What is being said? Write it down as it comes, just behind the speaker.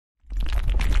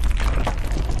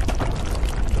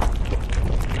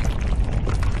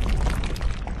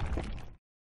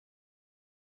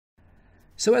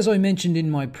So as I mentioned in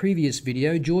my previous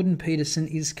video, Jordan Peterson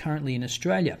is currently in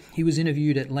Australia. He was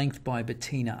interviewed at length by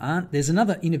Bettina Arndt. There's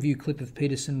another interview clip of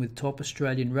Peterson with top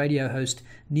Australian radio host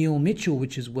Neil Mitchell,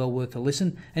 which is well worth a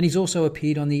listen, and he's also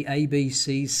appeared on the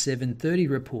ABC's 7:30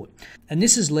 report. And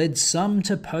this has led some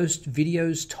to post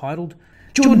videos titled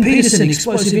Jordan Peterson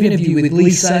explosive interview with Leigh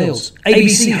Sales.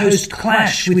 ABC host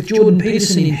clash with Jordan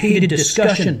Peterson in heated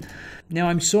discussion. Now,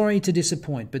 I'm sorry to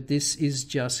disappoint, but this is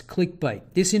just clickbait.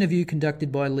 This interview conducted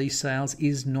by Leigh Sales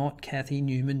is not Cathy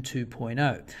Newman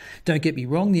 2.0. Don't get me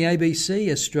wrong, the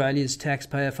ABC, Australia's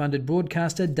taxpayer-funded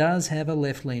broadcaster, does have a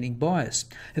left-leaning bias.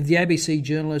 Of the ABC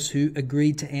journalists who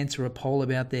agreed to answer a poll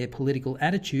about their political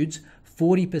attitudes,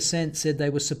 40% said they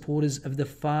were supporters of the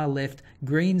far-left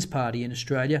Greens Party in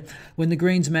Australia, when the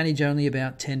Greens manage only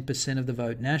about 10% of the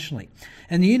vote nationally.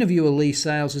 And the interviewer Leigh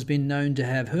Sales has been known to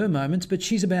have her moments, but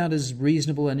she's about as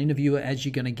reasonable an interviewer as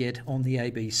you're going to get on the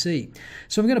ABC.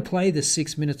 So I'm going to play the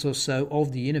 6 minutes or so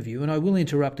of the interview, and I will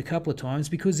interrupt a couple of times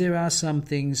because there are some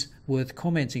things worth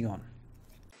commenting on.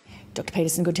 Dr.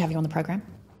 Peterson, good to have you on the program.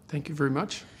 Thank you very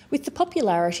much. With the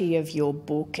popularity of your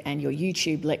book and your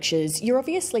YouTube lectures, you're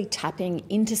obviously tapping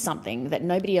into something that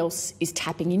nobody else is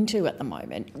tapping into at the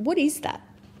moment. What is that?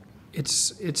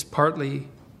 It's partly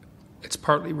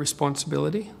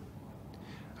responsibility.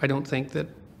 I don't think that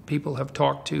people have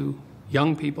talked to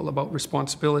young people about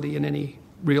responsibility in any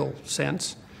real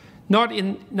sense.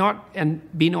 And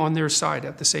being on their side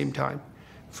at the same time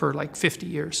for like 50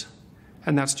 years.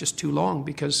 And that's just too long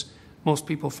because most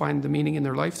people find the meaning in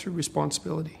their life through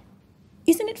responsibility.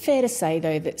 Isn't it fair to say,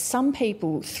 though, that some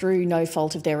people, through no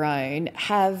fault of their own,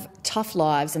 have tough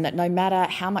lives and that no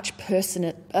matter how much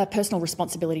personal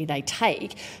responsibility they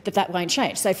take, that won't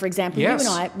change? So, for example, yes. You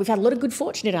and I, we've had a lot of good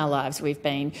fortune in our lives. We've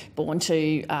been born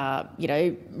to,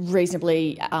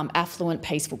 reasonably affluent,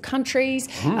 peaceful countries.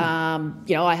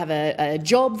 I have a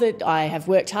job that I have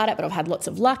worked hard at, but I've had lots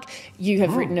of luck. You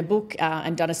have written a book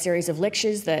and done a series of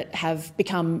lectures that have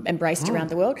become embraced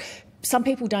around the world. Some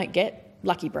people don't get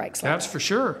lucky breaks like That's for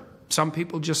sure. Some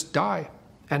people just die,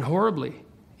 and horribly.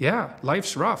 Yeah,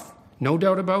 life's rough, no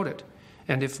doubt about it.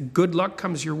 And if good luck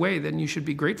comes your way, then you should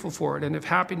be grateful for it. And if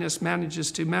happiness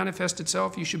manages to manifest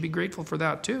itself, you should be grateful for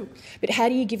that too. But how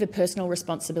do you give a personal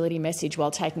responsibility message while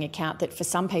taking account that for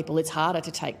some people it's harder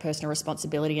to take personal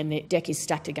responsibility and the deck is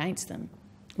stacked against them?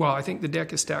 Well, I think the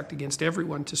deck is stacked against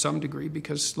everyone to some degree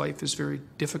because life is very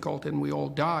difficult and we all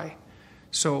die.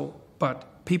 But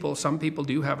some people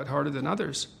do have it harder than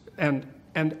others. And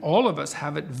all of us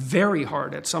have it very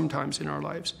hard at some times in our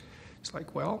lives. It's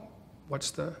like, well,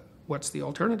 what's the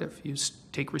alternative? You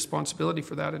take responsibility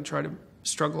for that and try to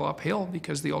struggle uphill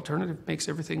because the alternative makes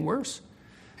everything worse.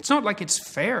 It's not like it's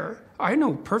fair. I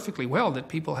know perfectly well that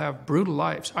people have brutal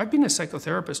lives. I've been a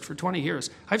psychotherapist for 20 years.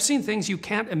 I've seen things you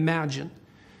can't imagine,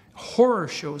 horror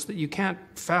shows that you can't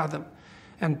fathom.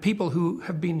 And people who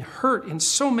have been hurt in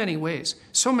so many ways,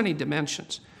 so many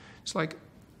dimensions. It's like,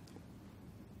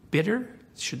 bitter?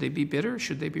 Should they be bitter?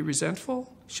 Should they be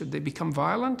resentful? Should they become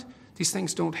violent? These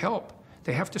things don't help.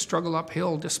 They have to struggle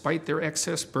uphill despite their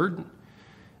excess burden.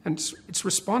 And it's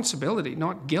responsibility,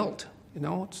 not guilt.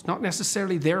 It's not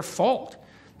necessarily their fault.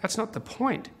 That's not the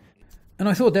point. And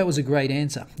I thought that was a great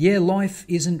answer. Yeah, life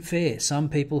isn't fair. Some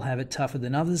people have it tougher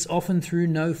than others, often through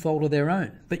no fault of their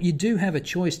own. But you do have a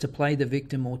choice to play the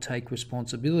victim or take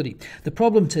responsibility. The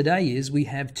problem today is we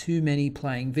have too many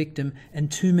playing victim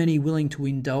and too many willing to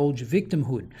indulge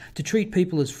victimhood, to treat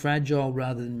people as fragile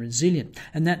rather than resilient.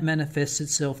 And that manifests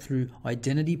itself through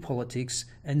identity politics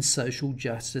and social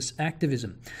justice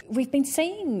activism. We've been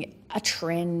seeing a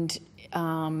trend,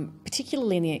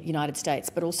 particularly in the United States,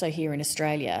 but also here in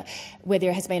Australia, where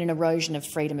there has been an erosion of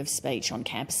freedom of speech on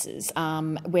campuses,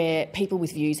 where people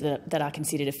with views that are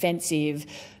considered offensive,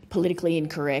 politically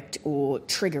incorrect or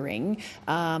triggering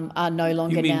are no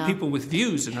longer You mean now... people with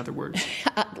views, in other words?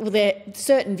 Well,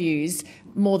 certain views,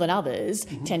 more than others,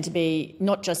 tend to be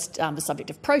not just the subject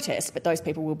of protest, but those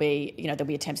people will be, there'll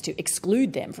be attempts to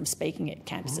exclude them from speaking at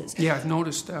campuses. Yeah, I've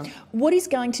noticed that. What is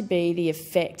going to be the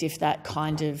effect if that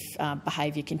kind of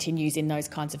behaviour continues in those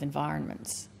kinds of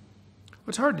environments?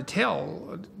 It's hard to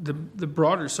tell. The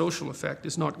broader social effect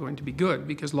is not going to be good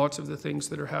because lots of the things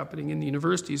that are happening in the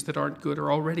universities that aren't good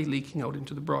are already leaking out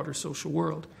into the broader social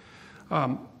world.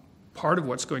 Part of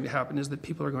what's going to happen is that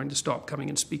people are going to stop coming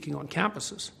and speaking on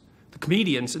campuses. The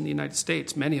comedians in the United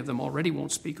States, many of them already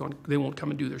they won't come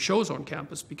and do their shows on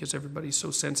campus because everybody's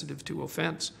so sensitive to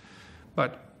offense.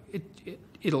 But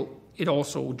it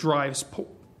also drives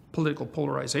political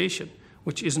polarization,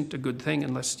 which isn't a good thing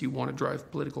unless you want to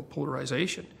drive political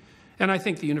polarization. And I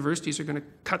think the universities are going to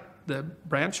cut the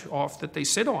branch off that they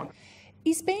sit on.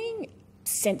 Is being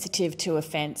sensitive to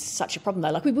offence such a problem,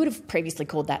 though? Like, we would have previously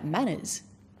called that manners.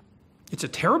 It's a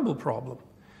terrible problem.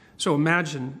 So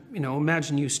imagine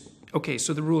you, okay,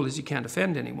 so the rule is you can't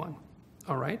offend anyone,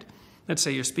 all right? Let's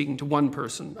say you're speaking to one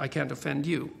person, I can't offend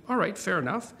you. All right, fair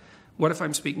enough. What if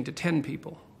I'm speaking to 10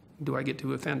 people? Do I get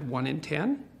to offend 1 in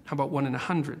 10? How about 1 in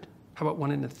 100? How about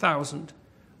 1 in 1,000?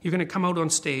 You're going to come out on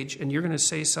stage and you're going to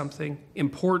say something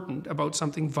important about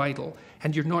something vital,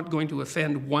 and you're not going to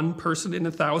offend one person in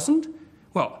 1,000?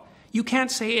 Well, you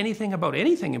can't say anything about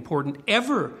anything important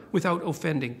ever without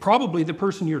offending probably the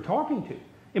person you're talking to.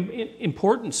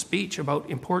 Important speech about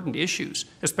important issues,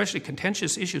 especially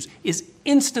contentious issues, is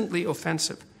instantly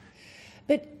offensive.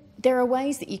 But there are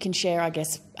ways that you can share, I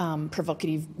guess,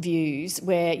 provocative views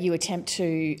where you attempt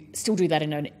to still do that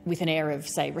with an air of,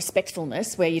 say,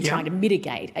 respectfulness, where you're trying to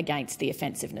mitigate against the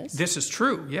offensiveness. This is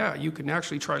true, yeah. You can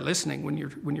actually try listening when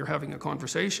you're having a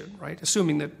conversation, right?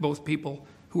 Assuming that both people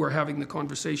who are having the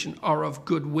conversation are of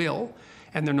goodwill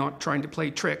and they're not trying to play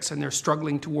tricks and they're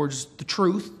struggling towards the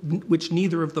truth, which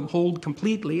neither of them hold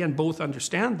completely and both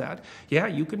understand that. Yeah,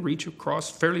 you can reach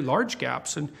across fairly large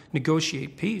gaps and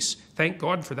negotiate peace. Thank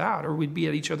God for that, or we'd be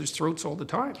at each other's throats all the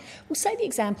time. Well, say the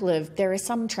example of there are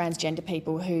some transgender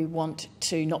people who want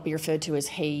to not be referred to as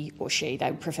he or she.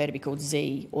 They would prefer to be called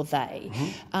Z or they.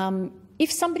 Mm-hmm.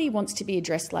 If somebody wants to be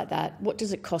addressed like that, what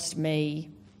does it cost me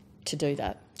to do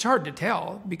that? It's hard to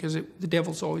tell because the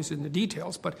devil's always in the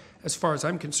details. But as far as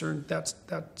I'm concerned, that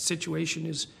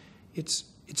situation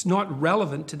it's not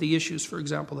relevant to the issues, for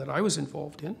example, that I was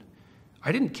involved in.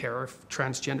 I didn't care if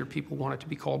transgender people wanted to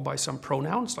be called by some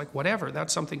pronouns, like whatever.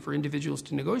 That's something for individuals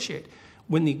to negotiate.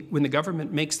 When the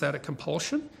government makes that a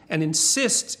compulsion and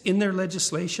insists in their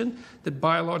legislation that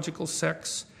biological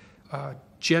sex,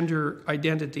 gender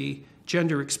identity,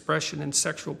 gender expression and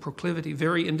sexual proclivity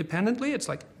vary independently, it's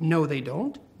like, no, they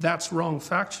don't. That's wrong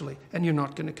factually, and you're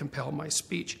not going to compel my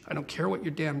speech. I don't care what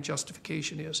your damn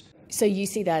justification is. So you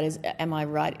see that as, am I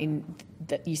right in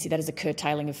that you see that as a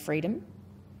curtailing of freedom?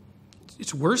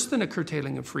 It's worse than a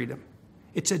curtailing of freedom.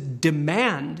 It's a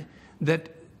demand that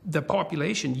the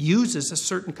population uses a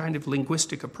certain kind of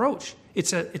linguistic approach.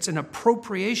 It's an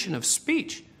appropriation of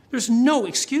speech. There's no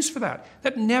excuse for that.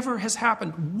 That never has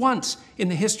happened once in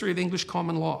the history of English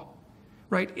common law,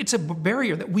 right? It's a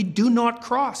barrier that we do not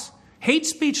cross. Hate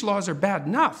speech laws are bad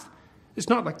enough. It's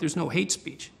not like there's no hate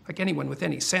speech. Like anyone with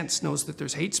any sense knows that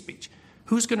there's hate speech.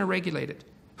 Who's going to regulate it?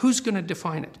 Who's going to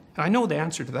define it? And I know the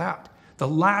answer to that. The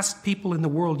last people in the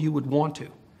world you would want to.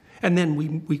 And then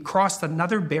we cross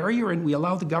another barrier and we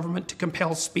allow the government to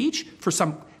compel speech for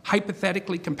some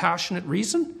hypothetically compassionate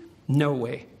reason? No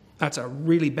way. That's a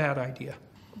really bad idea.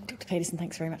 Dr. Peterson,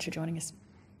 thanks very much for joining us.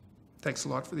 Thanks a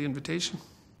lot for the invitation.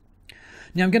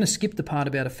 Now, I'm going to skip the part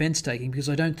about offence taking because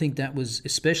I don't think that was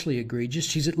especially egregious.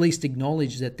 She's at least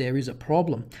acknowledged that there is a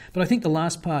problem. But I think the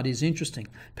last part is interesting.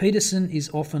 Peterson is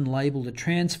often labelled a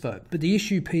transphobe, but the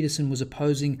issue Peterson was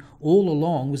opposing all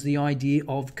along was the idea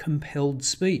of compelled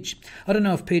speech. I don't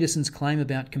know if Peterson's claim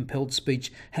about compelled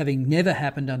speech having never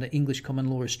happened under English common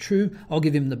law is true. I'll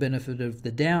give him the benefit of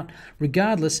the doubt.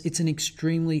 Regardless, it's an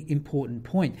extremely important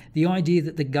point. The idea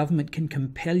that the government can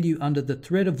compel you under the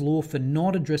threat of law for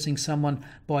not addressing someone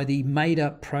by the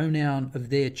made-up pronoun of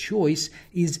their choice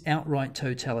is outright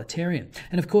totalitarian.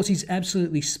 And of course, he's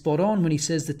absolutely spot on when he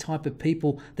says the type of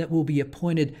people that will be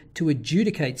appointed to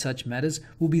adjudicate such matters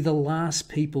will be the last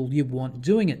people you want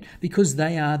doing it, because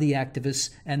they are the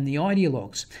activists and the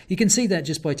ideologues. You can see that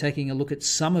just by taking a look at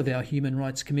some of our human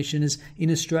rights commissioners in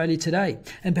Australia today.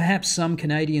 And perhaps some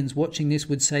Canadians watching this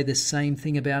would say the same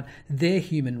thing about their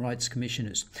human rights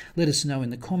commissioners. Let us know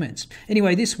in the comments.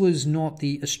 Anyway, this was not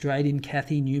the Australian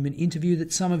Cathy Newman interview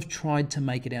that some have tried to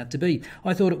make it out to be.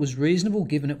 I thought it was reasonable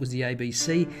given it was the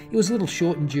ABC. It was a little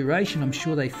short in duration. I'm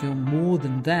sure they filmed more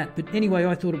than that. But anyway,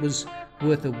 I thought it was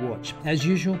worth a watch. As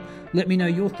usual, let me know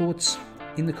your thoughts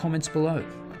in the comments below.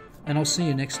 And I'll see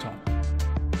you next time.